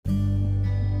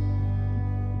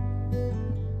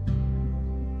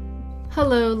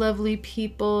Hello, lovely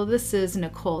people. This is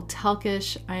Nicole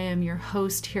Telkish. I am your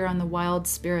host here on the Wild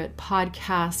Spirit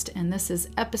podcast, and this is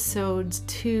episode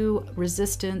 2,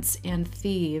 Resistance and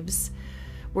Thieves,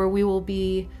 where we will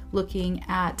be looking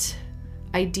at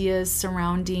ideas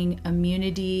surrounding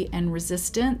immunity and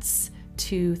resistance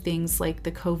to things like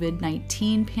the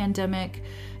COVID-19 pandemic,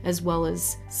 as well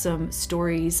as some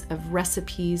stories of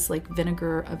recipes like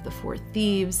Vinegar of the Four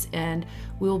Thieves, and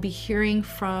we will be hearing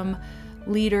from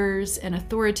leaders and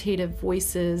authoritative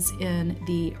voices in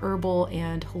the herbal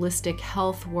and holistic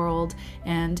health world,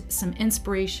 and some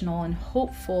inspirational and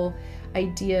hopeful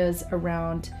ideas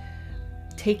around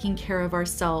taking care of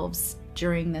ourselves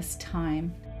during this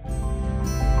time.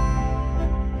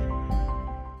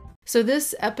 So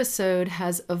this episode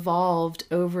has evolved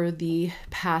over the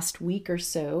past week or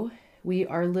so. We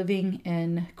are living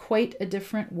in quite a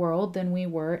different world than we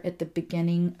were at the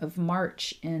beginning of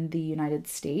March in the United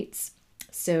States.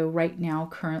 So right now,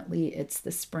 currently, it's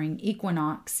the spring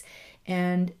equinox,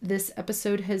 and this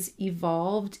episode has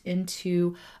evolved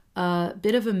into a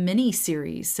bit of a mini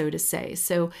series, so to say.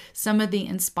 So some of the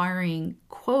inspiring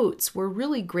quotes were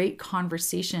really great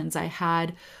conversations I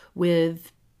had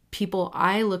with people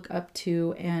I look up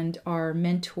to and are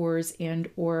mentors and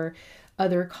or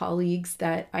other colleagues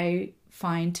that I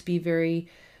find to be very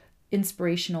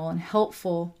inspirational and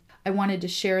helpful. I wanted to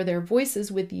share their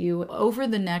voices with you. Over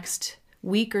the next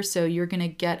week or so, you're going to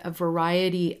get a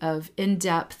variety of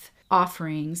in-depth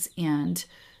offerings and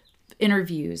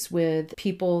interviews with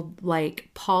people like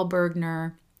Paul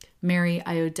Bergner, Mary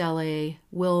Iodele,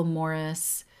 Will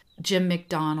Morris, Jim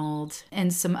McDonald,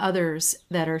 and some others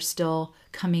that are still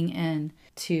coming in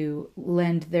to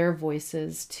lend their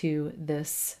voices to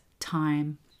this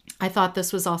time. I thought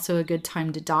this was also a good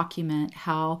time to document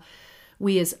how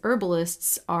we as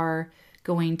herbalists are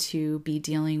going to be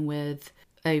dealing with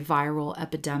a viral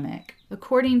epidemic.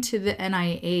 According to the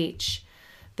NIH,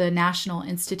 the National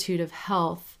Institute of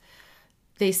Health,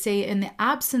 they say in the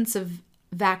absence of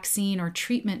vaccine or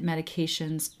treatment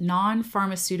medications,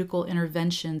 non-pharmaceutical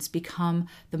interventions become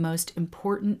the most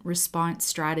important response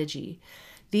strategy.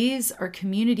 These are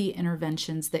community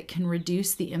interventions that can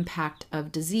reduce the impact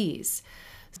of disease.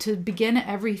 To begin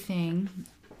everything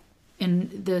in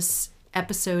this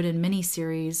episode and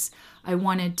mini-series, I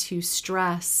wanted to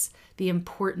stress the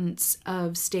importance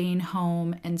of staying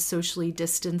home and socially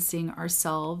distancing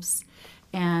ourselves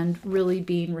and really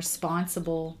being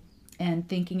responsible and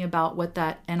thinking about what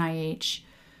that NIH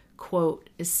quote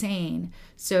is saying.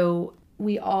 So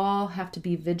we all have to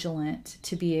be vigilant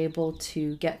to be able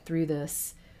to get through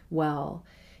this well.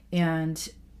 And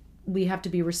we have to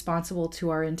be responsible to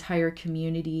our entire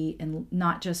community and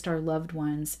not just our loved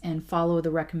ones, and follow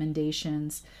the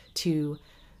recommendations to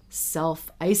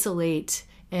self-isolate.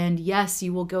 And yes,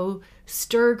 you will go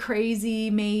stir crazy,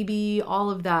 maybe, all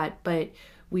of that, but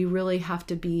we really have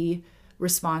to be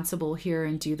responsible here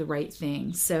and do the right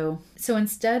thing. So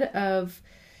instead of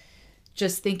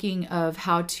just thinking of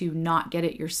how to not get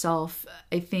it yourself,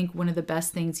 I think one of the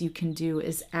best things you can do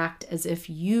is act as if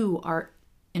you are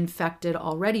infected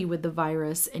already with the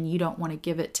virus and you don't want to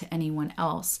give it to anyone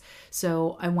else.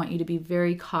 So I want you to be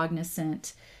very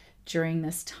cognizant during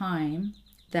this time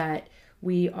that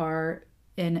we are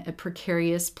in a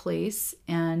precarious place,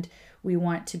 and we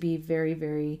want to be very,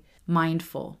 very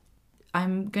mindful.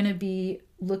 I'm going to be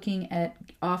looking at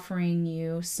offering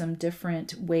you some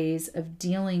different ways of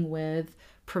dealing with,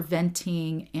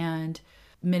 preventing, and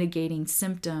mitigating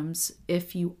symptoms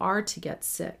if you are to get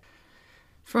sick.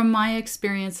 From my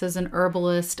experience as an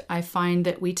herbalist, I find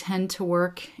that we tend to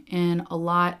work in a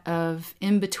lot of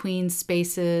in-between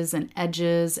spaces and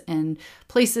edges and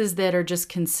places that are just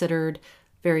considered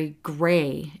very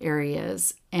gray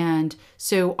areas. And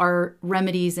so our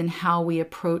remedies and how we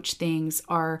approach things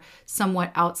are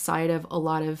somewhat outside of a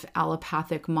lot of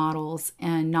allopathic models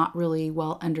and not really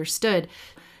well understood.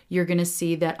 You're going to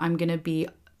see that I'm going to be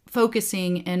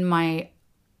focusing in my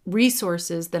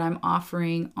resources that I'm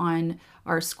offering on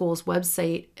our school's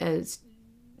website as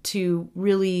to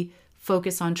really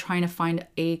focus on trying to find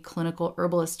a clinical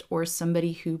herbalist or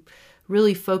somebody who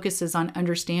really focuses on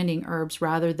understanding herbs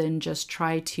rather than just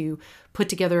try to put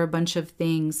together a bunch of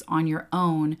things on your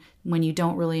own when you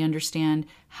don't really understand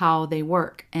how they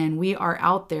work. And we are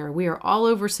out there. We are all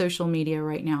over social media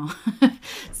right now.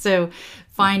 So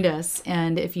find us.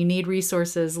 And if you need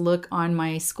resources, look on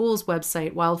my school's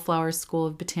website, Wildflowers School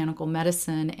of Botanical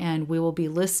Medicine, and we will be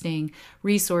listing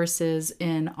resources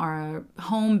in our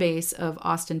home base of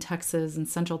Austin, Texas and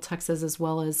Central Texas, as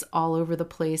well as all over the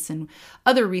place, and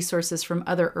other resources from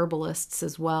other herbalists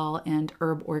as well and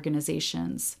herb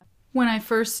organizations. When I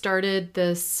first started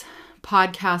this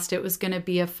podcast. It was going to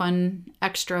be a fun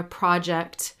extra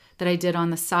project that I did on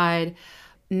the side.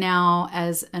 Now,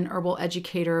 as an herbal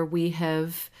educator, we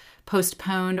have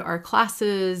postponed our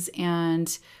classes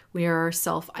and we are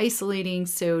self-isolating.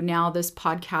 So now this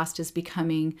podcast is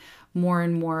becoming more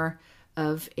and more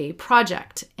of a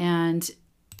project. And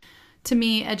to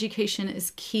me, education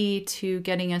is key to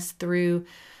getting us through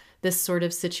this sort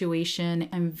of situation.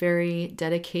 I'm very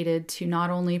dedicated to not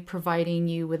only providing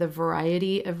you with a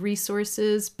variety of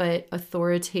resources, but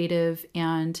authoritative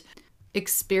and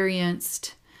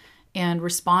experienced and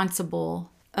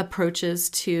responsible approaches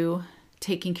to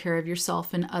taking care of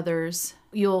yourself and others.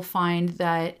 You'll find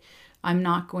that I'm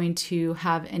not going to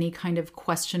have any kind of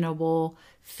questionable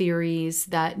theories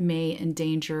that may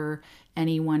endanger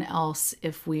anyone else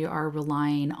if we are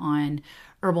relying on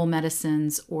herbal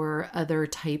medicines or other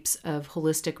types of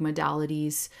holistic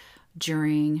modalities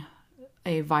during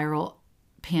a viral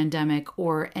pandemic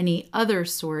or any other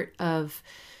sort of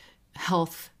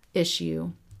health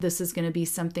issue. This is going to be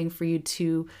something for you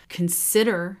to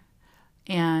consider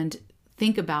and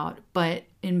think about, but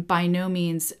by no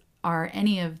means are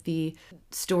any of the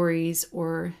stories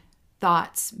or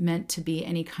thoughts meant to be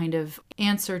any kind of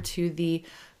answer to the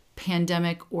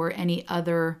pandemic or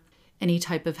any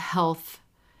type of health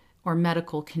or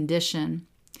medical condition.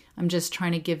 I'm just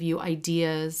trying to give you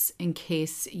ideas in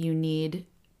case you need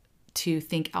to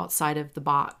think outside of the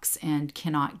box and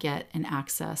cannot get and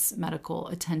access medical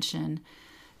attention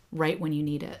right when you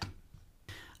need it.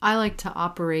 I like to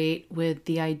operate with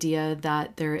the idea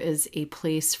that there is a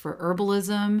place for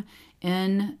herbalism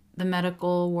in the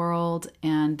medical world,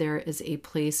 and there is a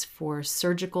place for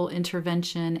surgical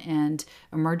intervention and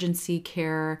emergency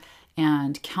care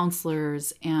and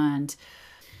counselors and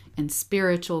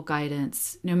spiritual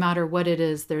guidance. No matter what it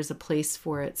is, there's a place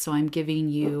for it. So I'm giving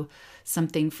you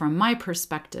something from my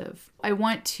perspective. I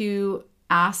want to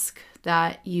ask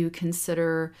that you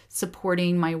consider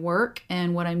supporting my work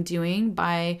and what I'm doing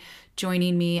by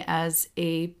joining me as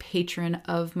a patron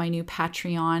of my new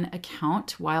Patreon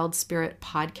account, Wild Spirit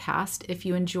Podcast. If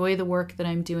you enjoy the work that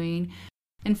I'm doing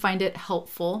and find it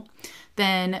helpful,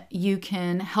 then you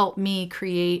can help me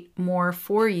create more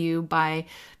for you by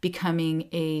becoming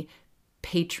a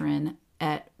patron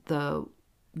at the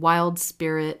Wild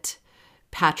Spirit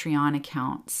Patreon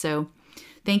account. So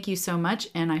thank you so much,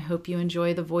 and I hope you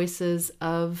enjoy the voices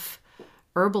of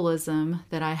herbalism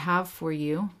that I have for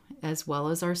you, as well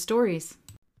as our stories.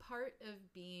 Part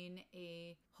of being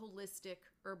a holistic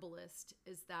herbalist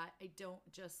is that I don't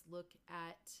just look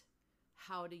at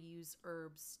how to use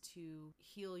herbs to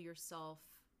heal yourself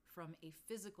from a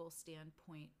physical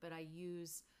standpoint, but I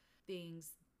use things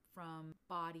from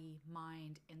body,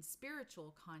 mind, and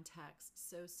spiritual context.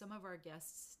 So some of our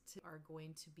guests are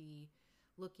going to be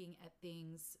looking at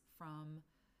things from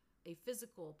a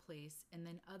physical place, and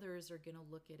then others are going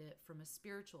to look at it from a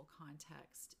spiritual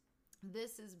context.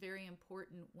 This is very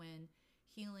important when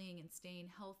healing and staying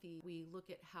healthy. We look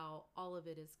at how all of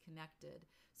it is connected.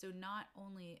 So not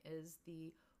only is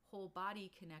the whole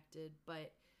body connected,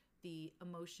 but the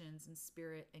emotions and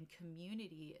spirit and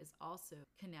community is also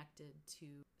connected to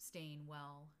staying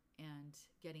well and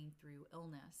getting through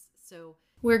illness. So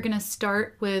we're going to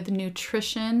start with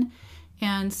nutrition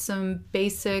and some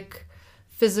basic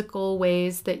physical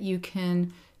ways that you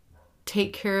can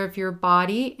take care of your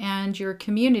body and your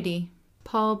community.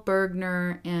 Paul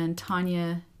Bergner and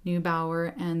Tanya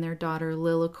Neubauer and their daughter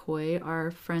Lilikoi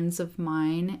are friends of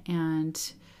mine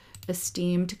and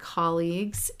esteemed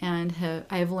colleagues, and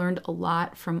I've learned a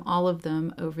lot from all of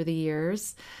them over the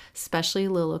years, especially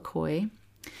Lilikoi.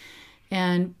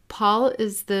 And Paul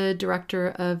is the director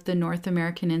of the North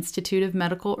American Institute of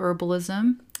Medical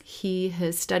Herbalism. He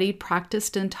has studied,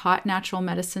 practiced, and taught natural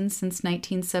medicine since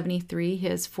 1973. He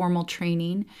has formal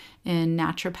training in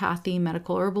naturopathy,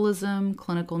 medical herbalism,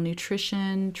 clinical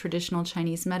nutrition, traditional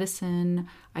Chinese medicine,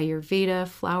 Ayurveda,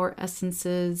 flower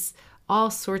essences, all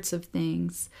sorts of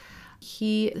things.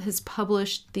 He has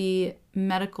published the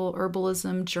Medical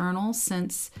Herbalism Journal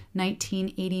since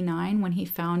 1989 when he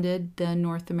founded the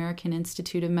North American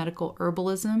Institute of Medical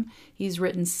Herbalism. He's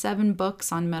written 7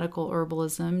 books on medical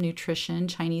herbalism, nutrition,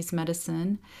 Chinese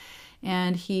medicine,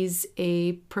 and he's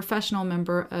a professional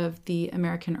member of the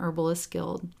American Herbalist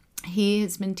Guild. He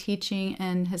has been teaching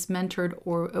and has mentored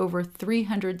over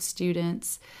 300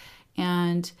 students,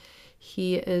 and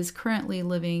he is currently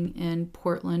living in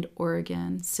Portland,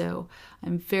 Oregon. So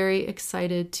I'm very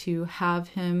excited to have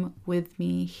him with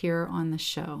me here on the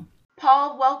show.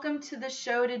 Paul, welcome to the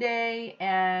show today,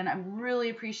 and I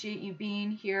really appreciate you being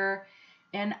here.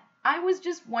 And I was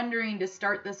just wondering, to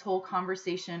start this whole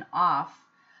conversation off,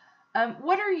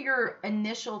 What are your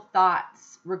initial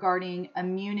thoughts regarding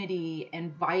immunity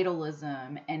and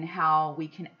vitalism and how we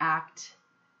can act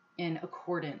in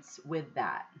accordance with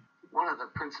that? One of the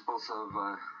principles of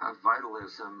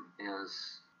vitalism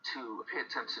is to pay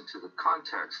attention to the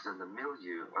context and the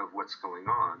milieu of what's going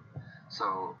on.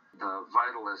 So the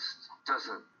vitalist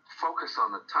doesn't focus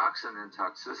on the toxin and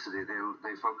toxicity.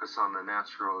 They focus on the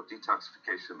natural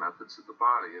detoxification methods of the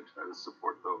body and try to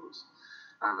support those.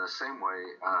 In the same way,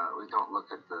 we don't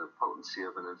look at the potency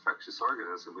of an infectious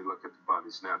organism. We look at the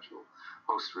body's natural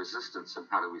host resistance and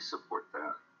how do we support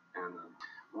that. And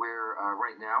we're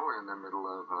right now we're in the middle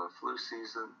of flu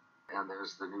season, and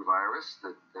there's the new virus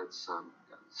that's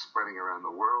spreading around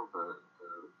the world, the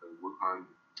Wuhan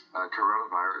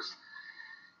coronavirus.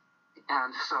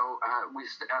 And so we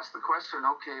ask the question,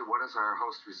 okay, what is our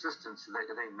host resistance?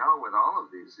 They know with all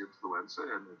of these influenza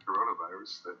and the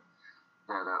coronavirus that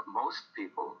most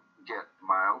people get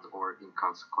mild or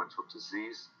inconsequential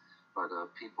disease, but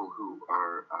people who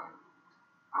are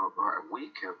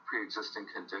weak, have pre-existing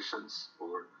conditions,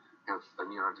 or have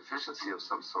immunodeficiency of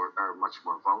some sort are much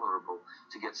more vulnerable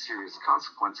to get serious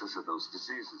consequences of those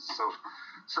diseases.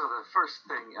 So the first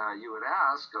thing you would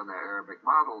ask on the Arabic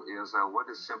model is, what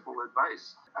is simple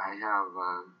advice? I have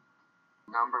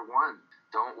number one,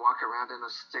 don't walk around in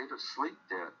a state of sleep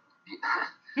debt.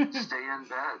 Stay in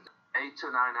bed 8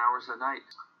 to 9 hours a night.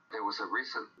 There was a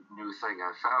recent new thing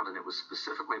I found, and it was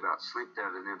specifically about sleep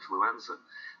debt and influenza.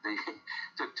 They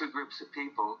took two groups of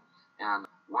people, and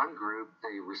one group,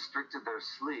 they restricted their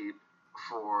sleep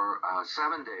for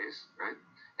 7 days, right?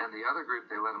 And the other group,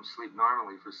 they let them sleep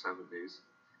normally for 7 days.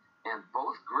 And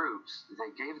both groups,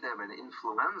 they gave them an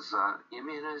influenza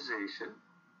immunization,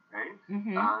 right?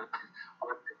 Mm-hmm.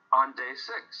 On day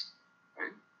 6,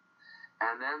 right?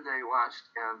 And then they watched,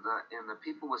 and in the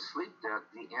people with sleep debt,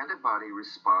 the antibody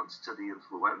response to the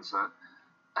influenza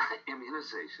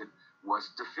immunization was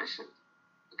deficient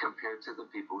compared to the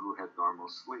people who had normal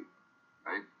sleep,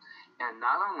 right? And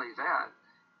not only that,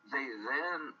 they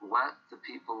then let the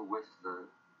people with the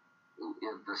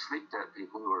sleep debt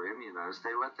people who are immunized,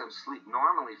 they let them sleep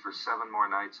normally for 7 more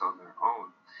nights on their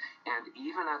own. And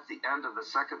even at the end of the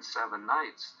second 7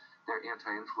 nights, their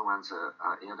anti-influenza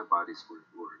antibodies were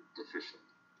deficient.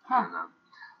 Huh.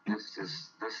 And there's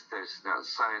now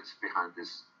science behind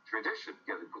this tradition,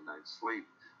 getting a night's sleep,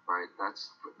 right? That's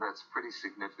pretty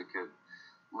significant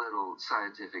little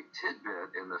scientific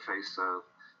tidbit in the face of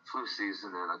flu season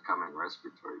and a coming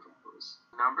respiratory virus.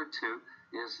 Number 2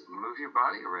 is move your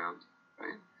body around,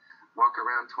 right? Walk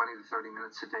around 20 to 30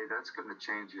 minutes a day. That's going to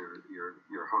change your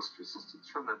host resistance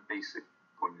from the basic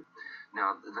point of view.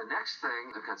 Now, the next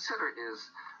thing to consider is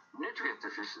nutrient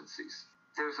deficiencies.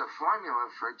 There's a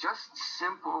formula for just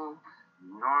simple,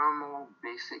 normal,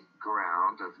 basic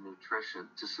ground of nutrition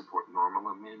to support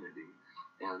normal immunity.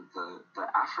 And the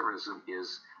aphorism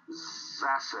is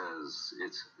ZACES.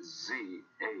 It's ZACES.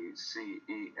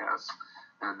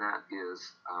 And that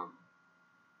is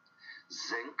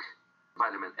zinc,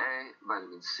 vitamin A,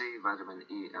 vitamin C, vitamin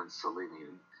E, and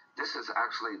selenium. This is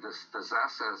actually, the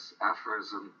ZACES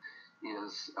aphorism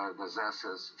is the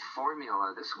ZACES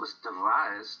formula. This was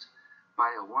devised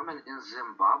by a woman in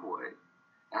Zimbabwe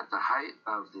at the height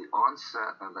of the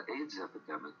onset of the AIDS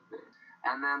epidemic there.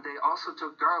 And then they also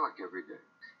took garlic every day.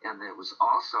 And it was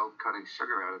also cutting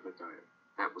sugar out of the diet.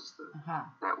 That was the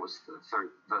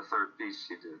third piece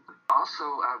she did.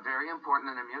 Also, very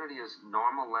important in immunity is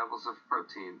normal levels of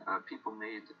protein.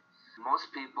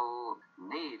 Most people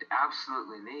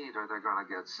absolutely need, or they're going to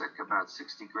get sick, about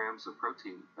 60 grams of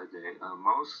protein a day.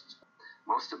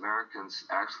 Most Americans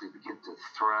actually begin to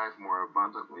thrive more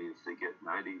abundantly if they get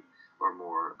 90 or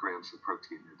more grams of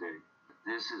protein a day.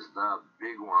 This is the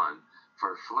big one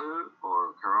for flu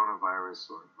or coronavirus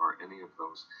or any of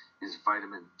those, is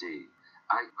vitamin D.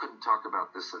 I couldn't talk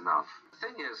about this enough. The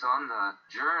thing is, on the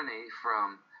journey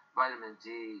from vitamin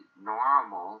D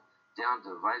normal down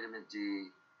to vitamin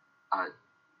D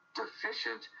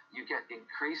deficient, you get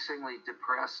increasingly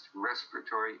depressed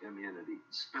respiratory immunity,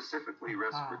 specifically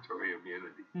respiratory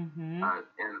immunity. Mm-hmm.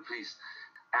 And please,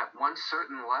 at one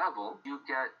certain level, you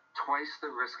get twice the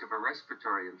risk of a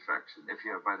respiratory infection if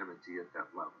you have vitamin D at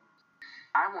that level.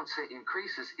 I won't say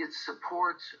increases, it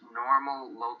supports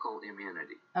normal local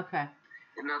immunity. Okay.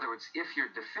 In other words, if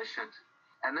you're deficient,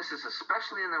 and this is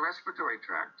especially in the respiratory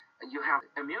tract, you have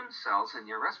immune cells in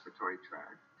your respiratory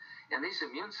tract, and these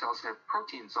immune cells have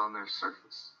proteins on their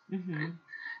surface. Mm-hmm. Right?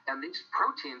 And these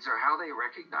proteins are how they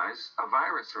recognize a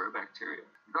virus or a bacteria.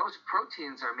 Those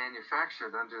proteins are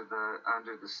manufactured under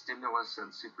the stimulus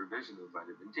and supervision of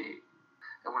vitamin D.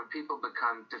 And when people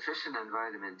become deficient in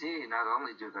vitamin D, not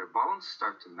only do their bones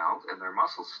start to melt and their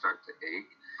muscles start to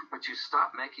ache, but you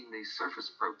stop making these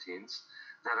surface proteins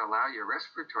that allow your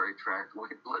respiratory tract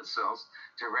white blood cells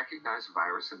to recognize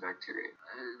virus and bacteria.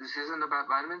 This isn't about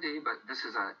vitamin D, but this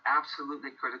is an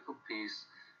absolutely critical piece.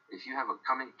 If you have a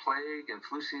coming plague and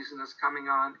flu season is coming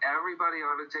on, everybody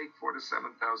ought to take 4,000 to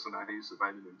 7,000 IUs of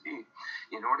vitamin D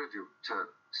in order to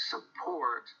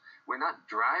support. We're not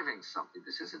driving something.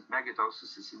 This isn't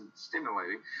megadoses. This isn't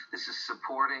stimulating. This is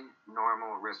supporting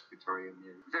normal respiratory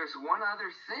immunity. There's one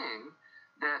other thing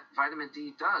that vitamin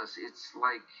D does. It's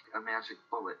like a magic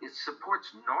bullet. It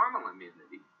supports normal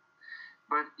immunity,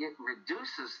 but it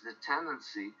reduces the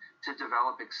tendency to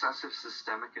develop excessive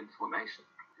systemic inflammation.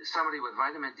 Somebody with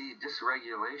vitamin D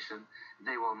dysregulation,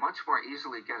 they will much more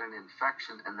easily get an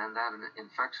infection, and then that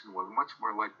infection will much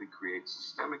more likely create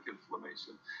systemic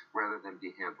inflammation rather than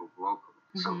be handled locally.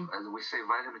 So as we say,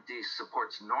 vitamin D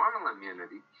supports normal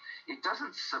immunity. It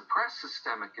doesn't suppress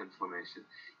systemic inflammation.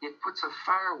 It puts a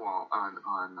firewall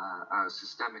on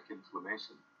systemic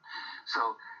inflammation.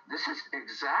 So this is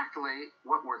exactly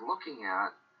what we're looking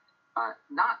at.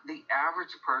 Not the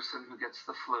average person who gets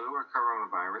the flu or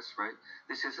coronavirus, right?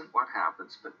 This isn't what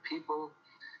happens, but people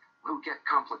who get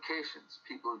complications,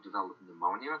 people who develop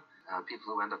pneumonia,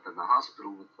 people who end up in the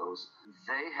hospital with those,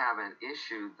 they have an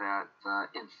issue that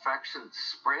infection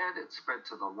it spread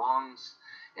to the lungs,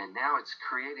 and now it's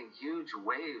creating huge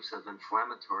waves of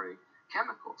inflammatory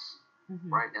chemicals.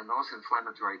 Right, and those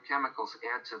inflammatory chemicals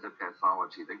add to the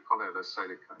pathology. They call it a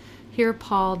cytokine. Here,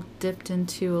 Paul dipped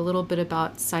into a little bit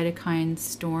about cytokine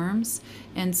storms,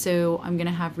 and so I'm going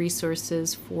to have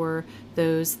resources for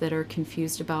those that are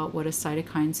confused about what a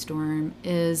cytokine storm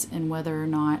is and whether or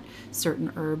not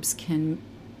certain herbs can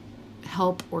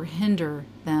help or hinder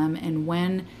them, and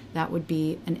when that would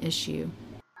be an issue.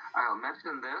 I'll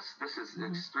mention this. This is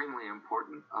extremely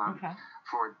important.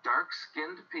 For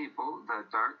dark-skinned people, the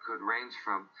dark could range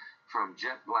from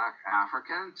jet black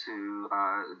African to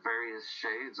various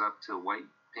shades up to white,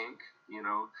 pink,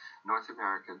 North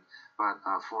American. But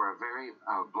for a very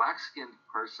black-skinned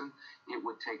person, it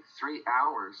would take 3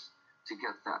 hours to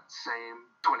get that same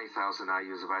 20,000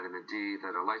 IUs of vitamin D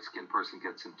that a light-skinned person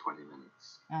gets in 20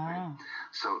 minutes. Right?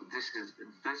 So this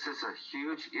is a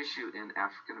huge issue in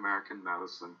African American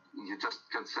medicine. You just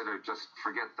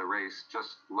forget the race,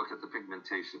 just look at the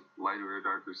pigmentation. Lighter or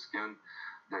darker skin,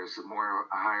 there's a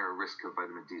higher risk of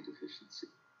vitamin D deficiency.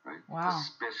 Right? Wow.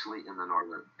 Especially in the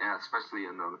northern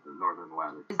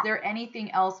latitude. Is there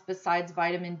anything else besides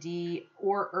vitamin D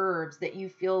or herbs that you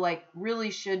feel like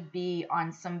really should be on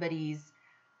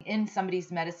in somebody's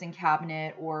medicine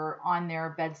cabinet or on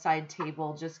their bedside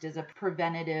table just as a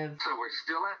preventative? So we're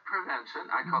still at prevention.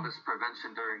 I call this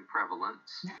prevention during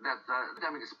prevalence. That the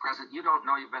epidemic is present. You don't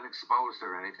know you've been exposed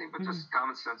or anything, but just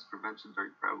common sense prevention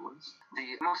during prevalence.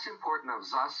 The most important of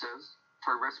ZASs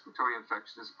for respiratory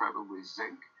infection is probably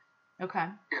zinc. Okay.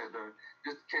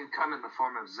 It can come in the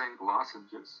form of zinc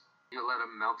lozenges. You let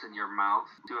them melt in your mouth.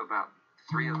 Do about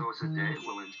 3 of those a day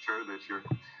will ensure that your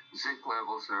zinc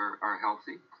levels are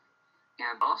healthy.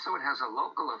 And also it has a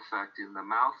local effect in the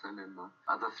mouth and in the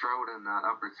throat and the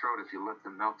upper throat. If you let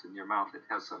them melt in your mouth, it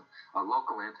has a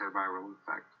local antiviral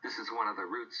effect. This is one of the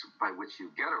routes by which you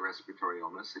get a respiratory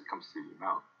illness. It comes through your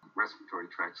mouth,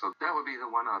 respiratory tract. So that would be the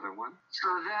one other one.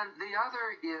 So then the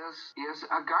other is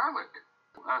a garlic,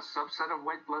 a subset of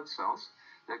white blood cells.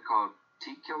 They're called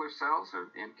T killer cells or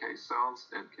NK cells,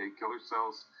 NK killer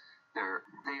cells.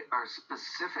 They are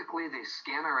specifically, they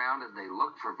scan around and they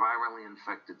look for virally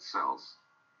infected cells.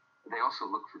 They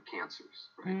also look for cancers,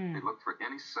 right? They look for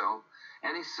any cell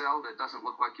that doesn't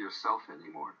look like yourself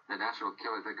anymore. The natural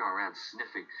killer, they go around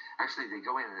sniffing. Actually, they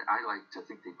go in, and I like to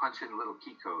think they punch in a little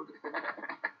key code.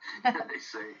 And they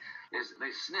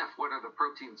sniff what are the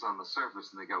proteins on the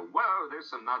surface, and they go, whoa,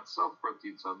 there's some not-self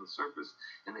proteins on the surface.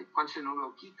 And they punch in a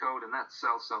little key code, and that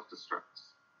cell self-destructs.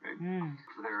 Right?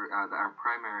 They're our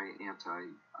primary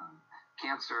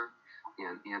anti-cancer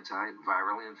and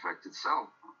antivirally infected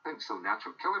cell things. So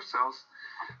natural killer cells,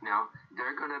 now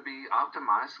they're going to be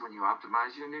optimized when you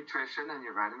optimize your nutrition and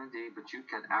your vitamin D, but you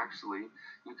can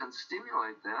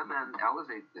stimulate them and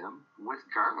elevate them with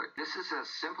garlic. This is as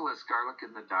simple as garlic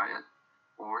in the diet,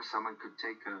 or someone could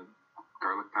take a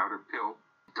garlic powder pill.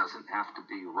 It doesn't have to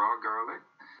be raw garlic.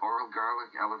 Oral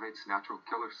garlic elevates natural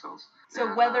killer cells.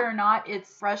 So whether or not it's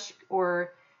fresh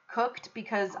or cooked,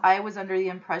 because I was under the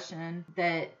impression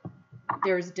that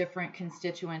there's different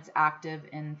constituents active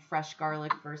in fresh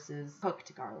garlic versus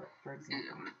cooked garlic, for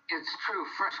example. It's true.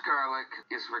 Fresh garlic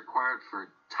is required for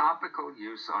topical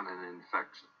use on an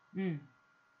infection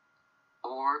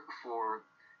or for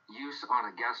use on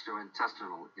a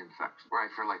gastrointestinal infection,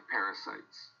 right, for like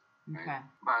parasites, right? Okay.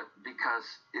 But because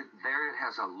it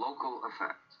has a local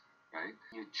effect, right?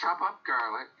 You chop up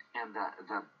garlic, and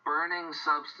the burning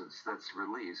substance that's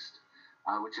released,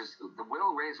 which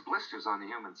will raise blisters on the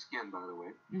human skin, by the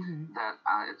way, that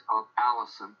it's called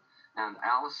allicin. And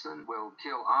allicin will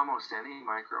kill almost any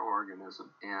microorganism.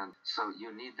 And so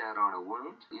you need that on a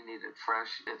wound. You need it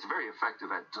fresh. It's very effective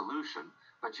at dilution,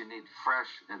 but you need fresh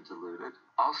and diluted.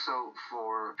 Also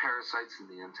for parasites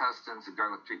in the intestines, a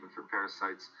garlic treatment for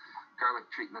parasites, garlic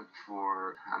treatment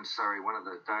for, one of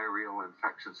the diarrheal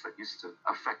infections that used to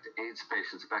affect AIDS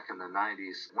patients back in the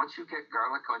 90s. Once you get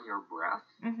garlic on your breath,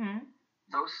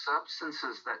 those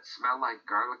substances that smell like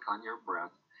garlic on your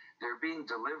breath, they're being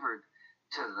delivered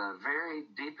to the very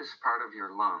deepest part of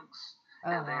your lungs,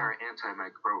 and they are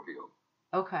antimicrobial.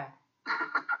 Okay.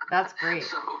 That's great.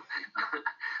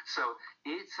 So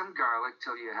eat some garlic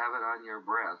till you have it on your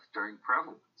breath during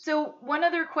prevalence. So one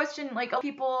other question, like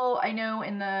people I know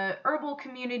in the herbal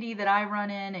community that I run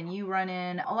in and you run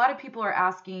in, a lot of people are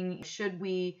asking, should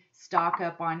we stock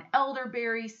up on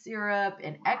elderberry syrup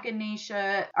and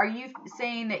echinacea? Are you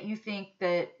saying that you think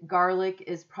that garlic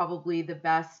is probably the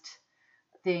best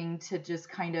thing to just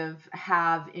kind of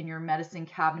have in your medicine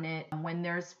cabinet when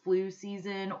there's flu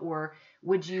season? Or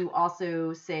would you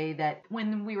also say that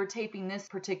when we were taping this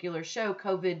particular show,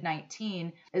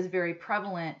 COVID-19 is very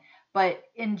prevalent, but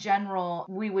in general,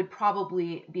 we would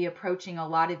probably be approaching a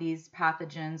lot of these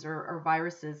pathogens or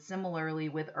viruses similarly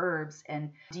with herbs?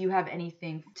 And do you have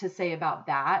anything to say about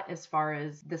that as far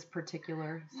as this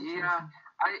particular situation? Yeah,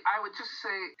 I would just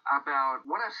say about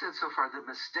what I've said so far, the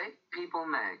mistake people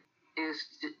make is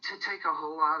to take a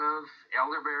whole lot of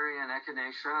elderberry and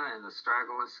echinacea and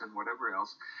astragalus and whatever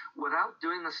else without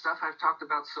doing the stuff I've talked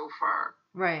about so far.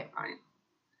 Right. Right?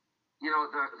 You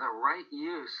know, the right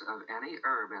use of any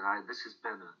herb, and this has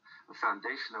been a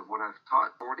foundation of what I've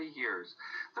taught 40 years,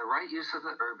 the right use of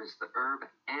the herb is the herb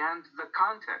and the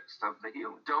context of the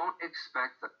healing. Don't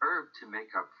expect the herb to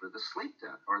make up for the sleep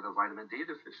debt or the vitamin D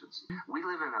deficiency. We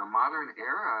live in a modern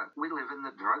era. We live in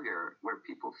the drug era where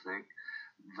people think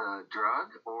the drug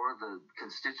or the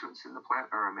constituents in the plant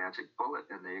are a magic bullet,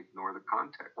 and they ignore the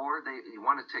context. Or you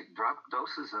want to take drop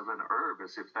doses of an herb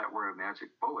as if that were a magic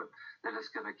bullet that is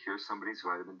going to cure somebody's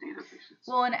vitamin D deficiency.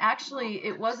 Well, and actually,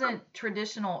 it wasn't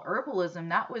traditional herbalism.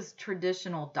 That was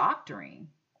traditional doctoring,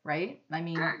 right? I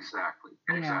mean, yeah, exactly.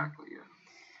 Exactly, yeah.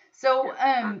 So,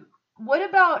 what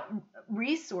about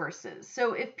resources?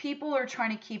 So if people are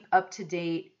trying to keep up to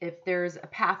date, if there's a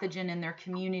pathogen in their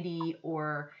community,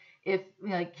 or if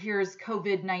like here's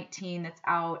COVID-19 that's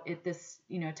out at this,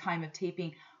 time of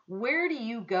taping, where do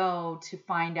you go to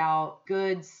find out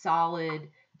good, solid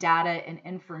data and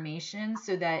information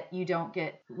so that you don't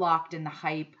get locked in the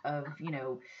hype of,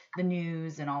 the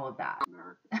news and all of that?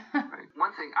 Right.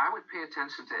 One thing, I would pay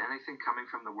attention to anything coming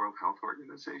from the World Health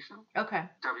Organization. Okay.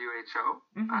 WHO.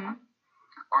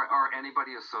 Or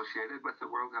anybody associated with the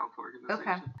World Health Organization.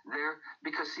 Okay.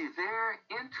 Because their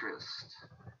interest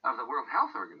of the World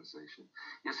Health Organization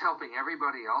is helping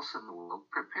everybody else in the world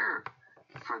prepare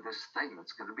for this thing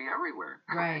that's going to be everywhere.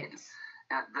 Right. And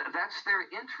that's their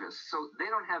interest. So they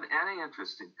don't have any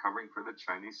interest in covering for the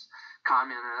Chinese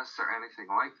communists or anything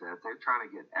like that. They're trying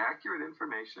to get accurate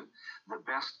information, the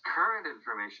best current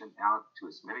information out to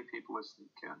as many people as they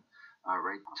can.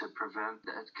 Right, to prevent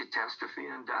catastrophe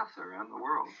and death around the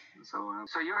world.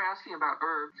 So you're asking about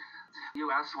herb.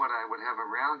 You asked what I would have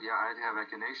around. Yeah, I'd have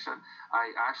echinacea. I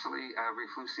actually, every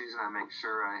flu season, I make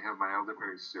sure I have my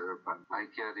elderberry syrup. I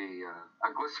get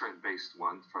a glycerin-based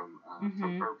one from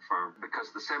Herb Farm, because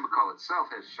the Sambucol itself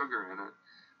has sugar in it.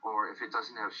 Or if it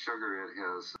doesn't have sugar, it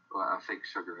has a fake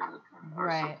sugar in it.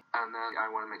 Right. And then I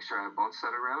want to make sure I have bone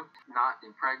set around. Not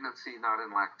in pregnancy, not in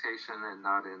lactation, and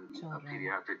not in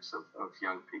pediatrics of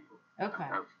young people. Okay.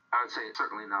 I would say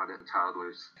certainly not in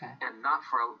toddlers. Okay. And not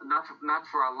for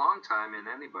a long time in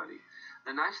anybody.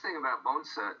 The nice thing about bone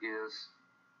set is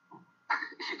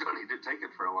you don't need to take it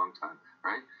for a long time,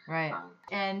 right? Right.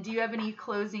 And do you have any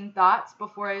closing thoughts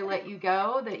before I let you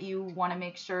go that you want to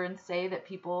make sure and say that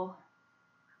people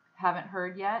haven't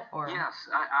heard yet? Or yes,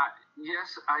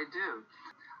 I do.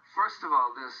 First of all,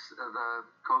 the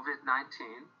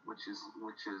COVID-19, which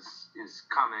is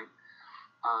coming.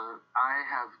 I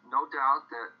have no doubt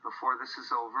that before this is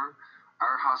over,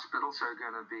 our hospitals are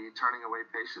going to be turning away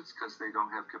patients because they don't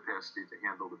have capacity to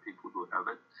handle the people who have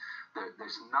it.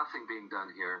 There's nothing being done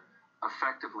here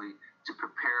effectively to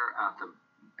prepare at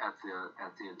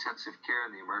the intensive care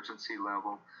and the emergency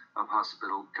level of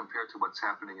hospital compared to what's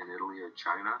happening in Italy or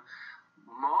China.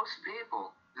 Most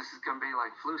people, this is going to be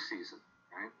like flu season,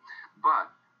 right?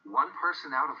 But one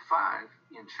person out of 5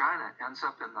 in China ends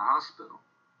up in the hospital,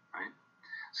 right?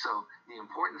 So the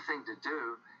important thing to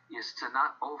do is to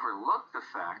not overlook the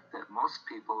fact that most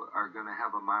people are going to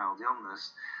have a mild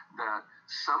illness, that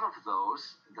some of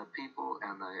those, the people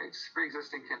and the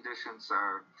pre-existing conditions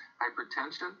are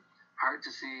hypertension, heart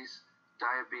disease,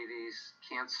 diabetes,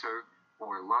 cancer,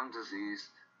 or lung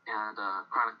disease, and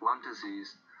chronic lung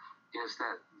disease, is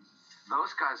that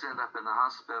those guys end up in the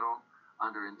hospital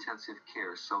under intensive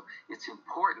care. So it's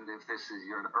important, if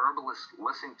you're an herbalist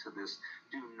listening to this,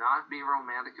 do not be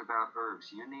romantic about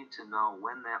herbs. You need to know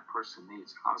when that person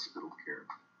needs hospital care,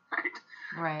 right?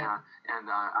 Right.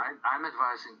 I'm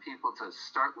advising people to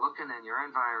start looking in your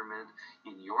environment,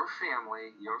 in your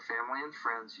family and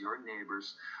friends, your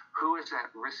neighbors, who is at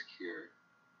risk here,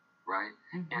 right?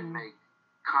 Mm-hmm. And make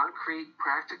concrete,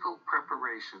 practical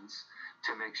preparations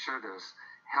to make sure there's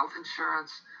health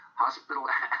insurance, hospital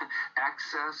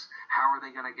access. How are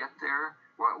they going to get there?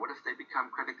 What if they become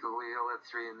critically ill at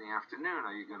 3 in the afternoon?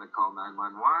 Are you going to call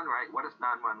 911, right? What if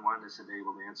 911 isn't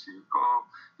able to answer your call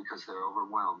because they're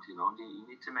overwhelmed? You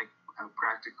need to make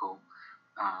practical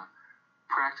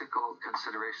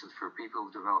considerations for people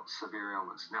who develop severe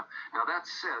illness. Now that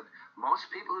said, most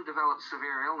people who develop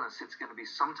severe illness, it's going to be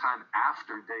sometime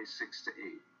after day 6 to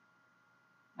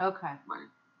 8. Okay. Right?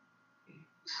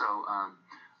 So,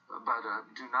 but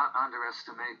do not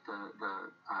underestimate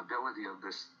the ability of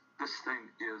this. This thing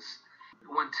is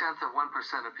 1/10 of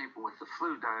 1% of people with the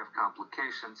flu die of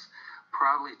complications.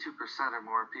 Probably 2% or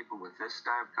more of people with this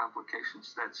die of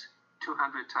complications. That's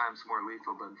 200 times more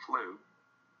lethal than flu.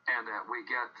 And we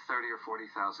get 30 or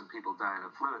 40,000 people dying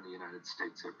of flu in the United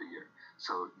States every year.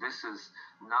 So this is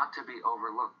not to be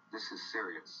overlooked. This is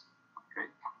serious. Okay?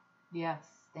 Yes.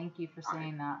 Thank you for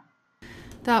saying that.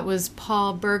 That was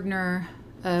Paul Bergner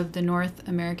of the North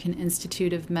American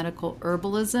Institute of Medical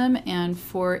Herbalism. And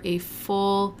for a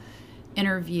full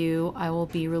interview, I will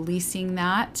be releasing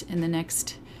that in the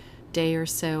next day or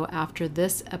so after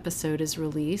this episode is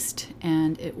released.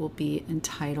 And it will be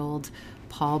entitled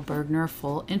Paul Bergner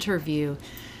Full Interview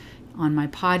on my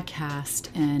podcast.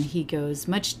 And he goes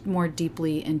much more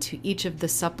deeply into each of the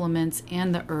supplements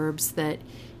and the herbs that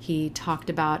he talked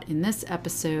about in this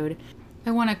episode. I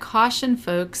want to caution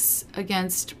folks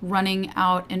against running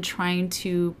out and trying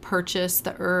to purchase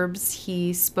the herbs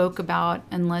he spoke about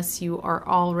unless you are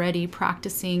already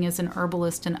practicing as an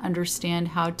herbalist and understand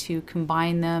how to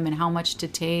combine them and how much to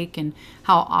take and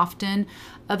how often.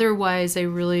 Otherwise, I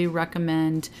really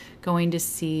recommend going to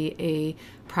see a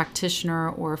practitioner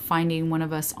or finding one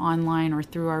of us online or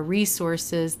through our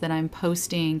resources that I'm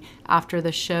posting after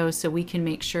the show so we can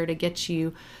make sure to get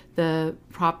you the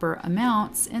proper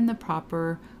amounts in the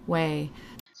proper way.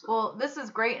 Well, this is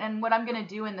great. And what I'm going to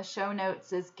do in the show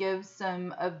notes is give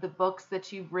some of the books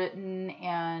that you've written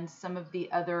and some of the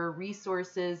other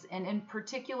resources. And in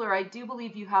particular, I do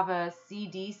believe you have a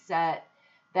CD set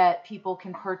that people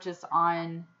can purchase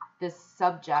on this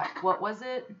subject. What was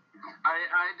it?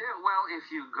 I do. Well,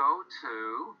 if you go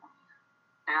to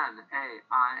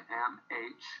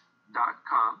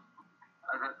naimh.com,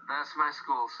 that's my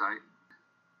school site.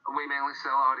 We mainly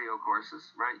sell audio courses,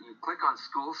 right? You click on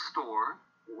School Store.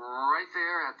 Right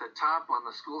there at the top on the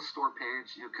School Store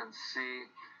page, you can see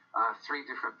 3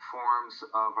 different forms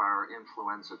of our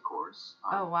influenza course.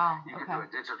 Oh, wow. You can do a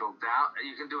digital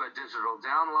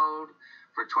download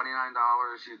for $29.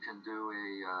 You can do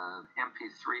a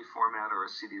MP3 format or a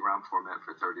CD-ROM format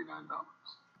for $39.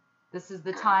 This is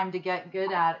the time to get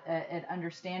good at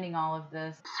understanding all of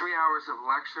this. 3 hours of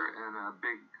lecture and a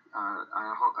big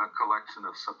a collection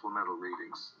of supplemental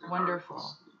readings. Wonderful.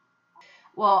 Articles.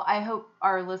 Well, I hope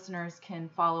our listeners can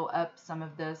follow up some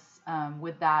of this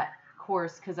with that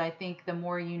course, because I think the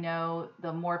more you know,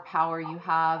 the more power you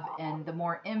have and the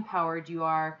more empowered you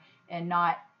are, and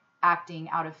not acting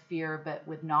out of fear but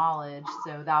with knowledge.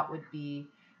 So that would be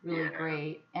really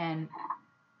great. And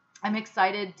I'm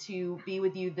excited to be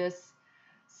with you this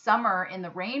summer in the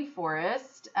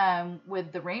rainforest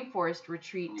with the rainforest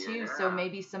retreat too. So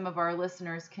maybe some of our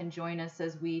listeners can join us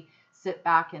as we sit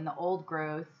back in the old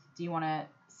growth. Do you want to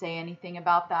say anything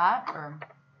about that? Or?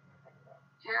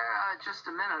 Yeah, just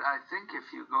a minute. I think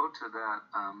if you go to that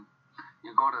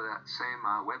same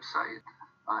website,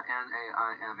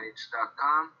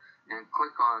 naimh.com, and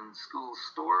click on School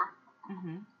Store,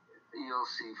 you'll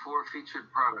see 4 featured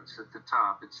products at the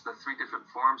top. It's the 3 different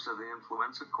forms of the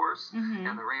influenza course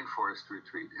and the rainforest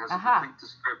retreat. It has a complete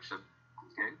description.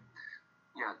 Okay.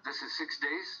 Yeah, this is 6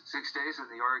 days. 6 days in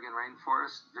the Oregon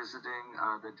rainforest, visiting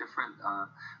the different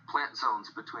plant zones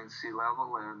between sea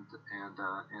level and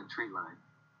tree line.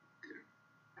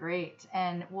 Great.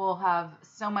 And we'll have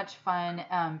so much fun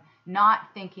not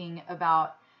thinking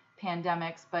about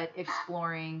pandemics, but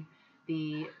exploring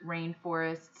the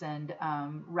rainforests and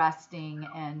resting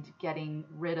and getting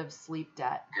rid of sleep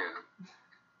debt. Yeah.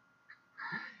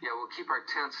 Yeah, we'll keep our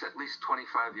tents at least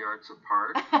 25 yards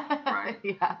apart, right?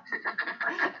 Yeah.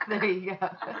 There you go.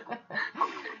 Okay.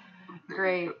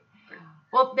 Great.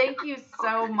 Well, thank you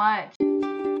so much.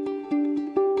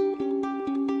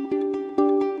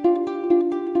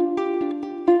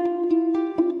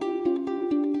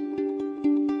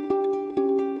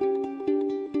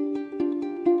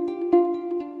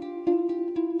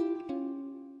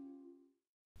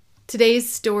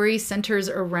 Today's story centers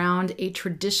around a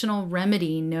traditional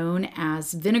remedy known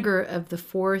as vinegar of the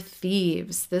four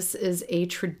thieves. This is a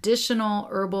traditional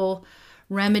herbal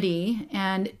remedy,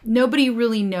 and nobody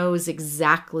really knows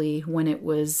exactly when it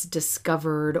was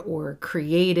discovered or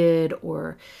created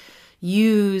or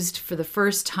used for the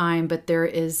first time, but there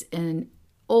is an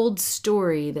old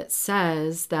story that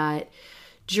says that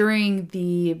during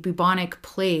the bubonic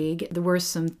plague, there were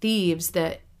some thieves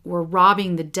that were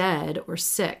robbing the dead or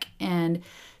sick. And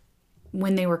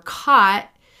when they were caught,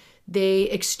 they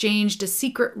exchanged a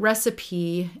secret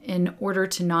recipe in order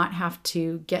to not have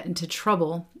to get into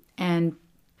trouble. And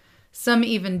some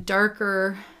even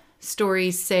darker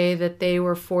stories say that they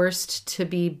were forced to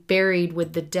be buried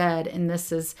with the dead. And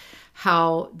this is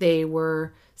how they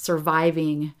were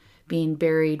surviving being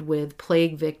buried with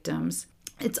plague victims.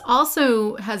 It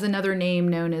also has another name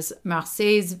known as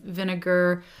Marseille's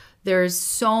vinegar. There's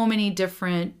so many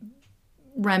different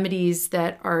remedies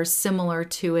that are similar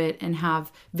to it and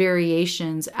have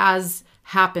variations, as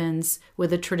happens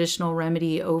with a traditional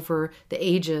remedy over the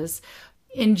ages.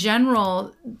 In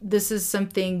general, this is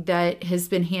something that has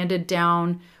been handed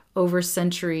down over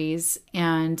centuries,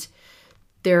 and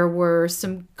there were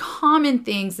some common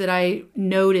things that I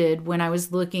noted when I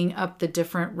was looking up the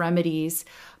different remedies.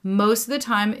 Most of the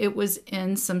time it was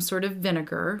in some sort of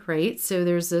vinegar, right? So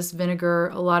there's this vinegar.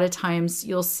 A lot of times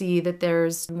you'll see that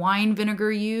there's wine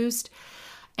vinegar used,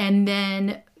 and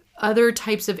then other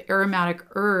types of aromatic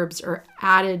herbs are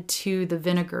added to the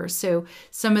vinegar. So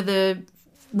some of the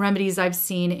remedies I've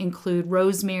seen include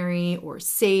rosemary or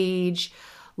sage,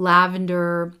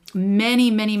 lavender.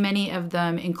 Many of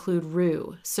them include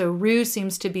rue. So rue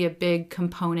seems to be a big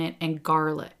component, and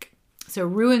garlic. So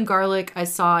rue and garlic I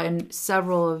saw in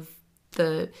several of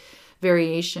the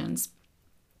variations.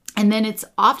 And then it's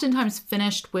oftentimes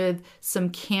finished with some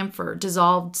camphor,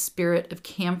 dissolved spirit of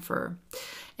camphor.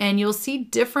 And you'll see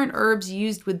different herbs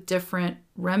used with different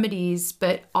remedies,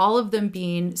 but all of them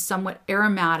being somewhat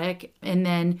aromatic. And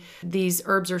then these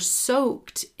herbs are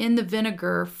soaked in the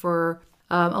vinegar for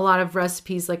a lot of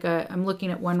recipes. Like I'm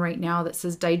looking at one right now that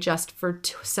says digest for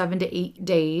 7 to 8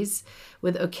 days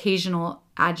with occasional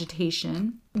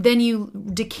agitation. Then you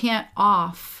decant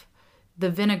off the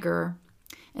vinegar.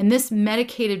 And this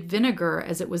medicated vinegar,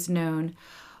 as it was known,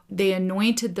 they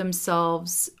anointed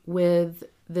themselves with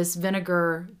this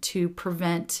vinegar to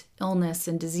prevent illness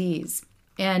and disease.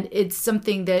 And it's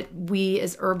something that we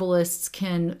as herbalists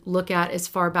can look at as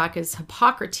far back as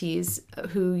Hippocrates,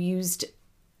 who used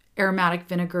aromatic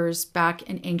vinegars back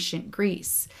in ancient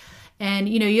Greece. And,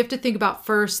 you have to think about,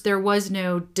 first, there was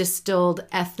no distilled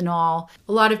ethanol.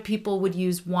 A lot of people would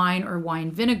use wine or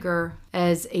wine vinegar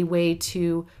as a way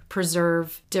to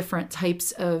preserve different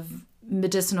types of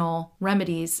medicinal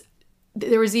remedies.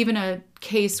 There was even a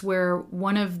case where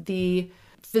one of the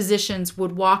physicians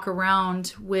would walk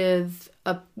around with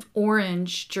an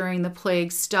orange during the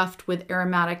plague stuffed with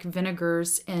aromatic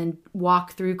vinegars and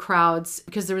walk through crowds,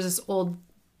 because there was this old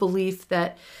belief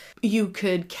that you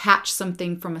could catch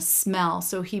something from a smell.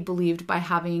 So he believed by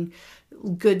having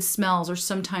good smells, or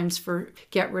sometimes for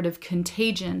get rid of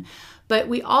contagion. But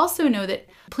we also know that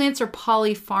plants are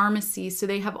polypharmacy, so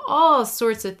they have all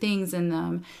sorts of things in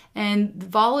them. And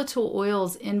volatile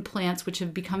oils in plants, which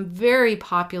have become very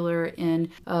popular in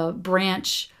a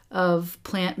branch of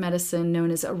plant medicine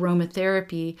known as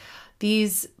aromatherapy,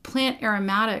 these plant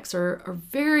aromatics are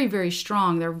very, very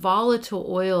strong. They're volatile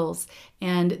oils,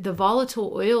 and the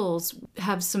volatile oils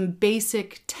have some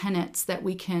basic tenets that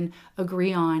we can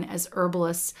agree on as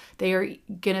herbalists. They are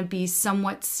going to be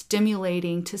somewhat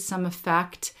stimulating to some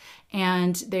effect,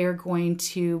 and they are going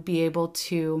to be able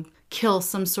to kill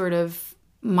some sort of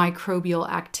microbial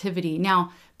activity.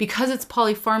 Now, because it's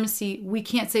polypharmacy, we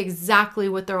can't say exactly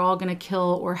what they're all going to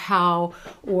kill or how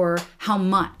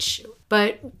much.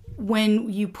 But when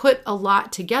you put a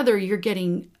lot together, you're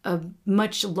getting a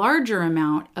much larger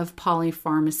amount of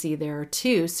polypharmacy there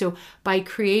too. So by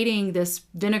creating this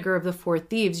vinegar of the four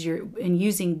thieves and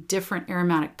using different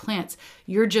aromatic plants,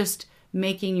 you're just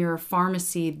making your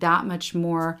pharmacy that much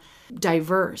more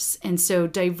diverse. And so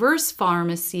diverse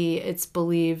pharmacy, it's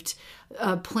believed,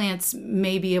 plants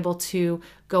may be able to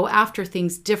go after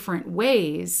things different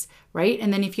ways, right?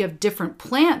 And then if you have different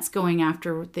plants going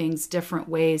after things different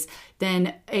ways,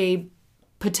 then a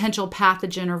potential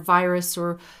pathogen or virus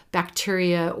or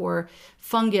bacteria or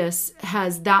fungus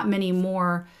has that many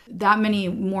more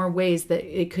ways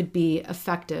that it could be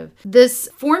effective. This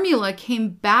formula came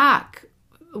back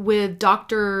with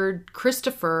Dr.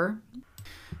 Christopher.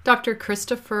 Dr.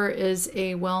 Christopher is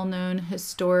a well-known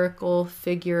historical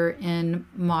figure in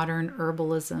modern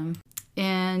herbalism.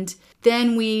 And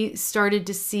then we started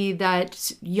to see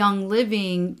that Young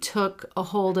Living took a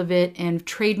hold of it and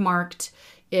trademarked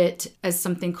it as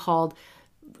something called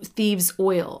Thieves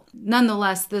oil.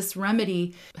 Nonetheless, this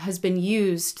remedy has been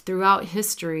used throughout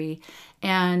history.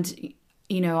 And,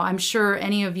 I'm sure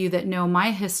any of you that know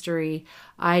my history,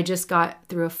 I just got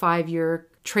through a 5-year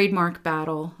trademark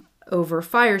battle over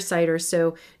fire cider. So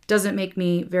it doesn't make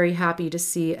me very happy to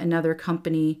see another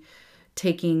company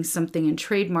taking something and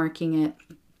trademarking it.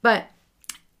 But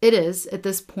it is at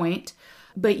this point.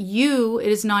 But it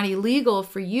is not illegal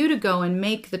for you to go and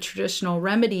make the traditional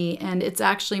remedy, and it's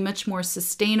actually much more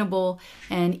sustainable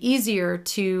and easier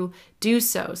to do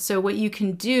so. So what you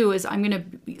can do is I'm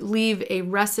going to leave a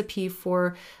recipe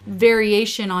for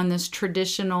variation on this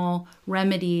traditional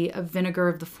remedy of vinegar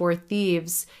of the four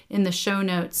thieves in the show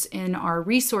notes in our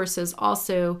resources,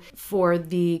 also for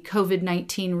the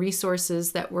COVID-19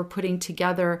 resources that we're putting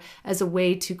together as a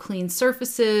way to clean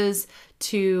surfaces,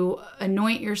 to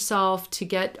anoint yourself, to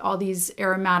get all these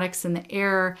aromatics in the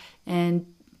air and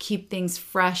keep things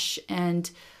fresh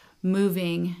and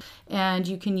moving. And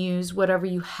you can use whatever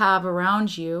you have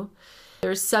around you.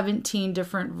 There's 17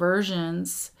 different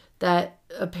versions that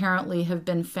apparently have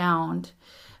been found,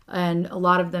 and a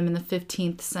lot of them in the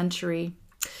 15th century.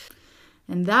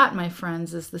 And that, my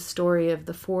friends, is the story of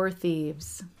the four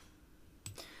thieves.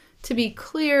 To be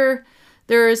clear,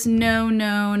 there is no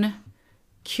known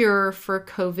cure for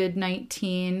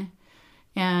COVID-19,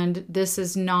 and this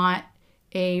is not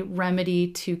a remedy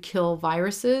to kill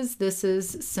viruses. This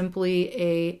is simply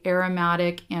a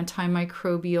aromatic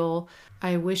antimicrobial.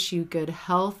 I wish you good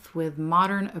health with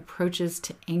modern approaches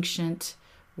to ancient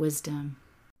wisdom.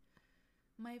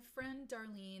 My friend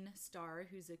Darlene Starr,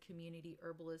 who's a community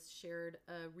herbalist, shared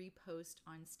a repost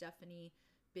on Stephanie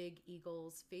Big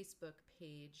Eagle's Facebook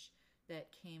page that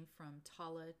came from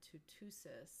Tala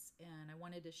Tutusis, and I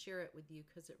wanted to share it with you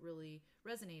because it really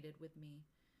resonated with me.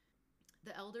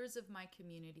 The elders of my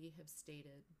community have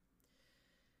stated,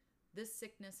 "This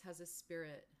sickness has a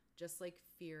spirit, just like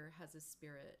fear has a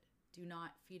spirit. Do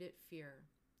not feed it fear.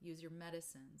 Use your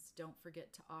medicines. Don't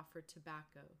forget to offer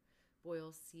tobacco,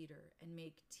 boil cedar, and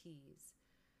make teas.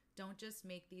 Don't just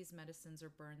make these medicines or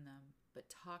burn them, but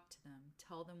talk to them.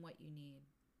 Tell them what you need.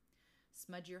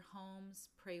 Smudge your homes,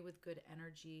 pray with good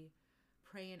energy,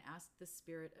 pray and ask the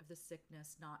spirit of the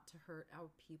sickness not to hurt our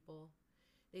people."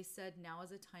 They said now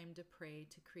is a time to pray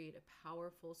to create a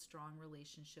powerful, strong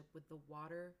relationship with the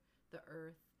water, the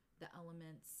earth, the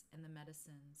elements, and the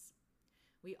medicines.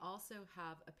 We also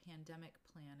have a pandemic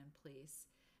plan in place,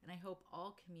 and I hope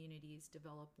all communities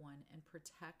develop one and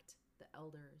protect the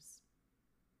elders.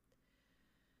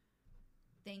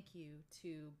 Thank you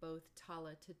to both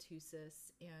Tala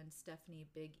Tatusis and Stephanie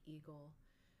Big Eagle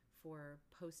for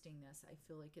posting this. I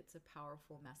feel like it's a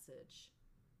powerful message.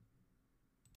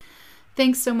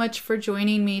 Thanks so much for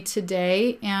joining me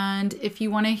today. And if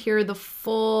you want to hear the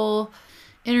full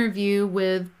interview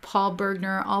with Paul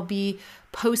Bergner, I'll be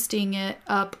posting it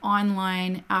up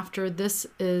online after this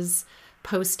is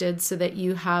posted so that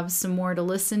you have some more to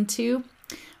listen to.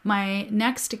 My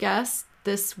next guest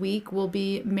this week will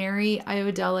be Mary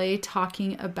Iodele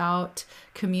talking about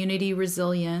community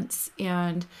resilience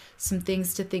and some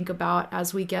things to think about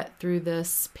as we get through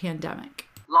this pandemic.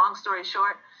 Long story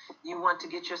short, you want to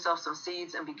get yourself some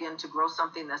seeds and begin to grow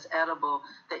something that's edible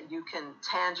that you can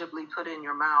tangibly put in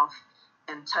your mouth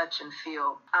and touch and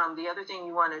feel. The other thing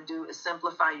you want to do is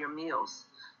simplify your meals,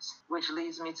 which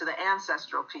leads me to the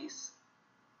ancestral piece.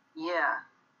 Yeah,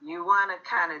 you want to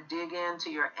kind of dig into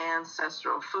your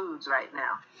ancestral foods right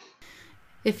now.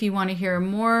 If you want to hear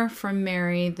more from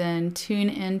Mary, then tune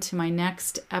in to my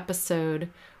next episode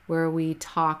where we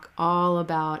talk all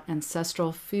about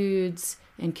ancestral foods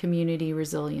and community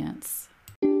resilience.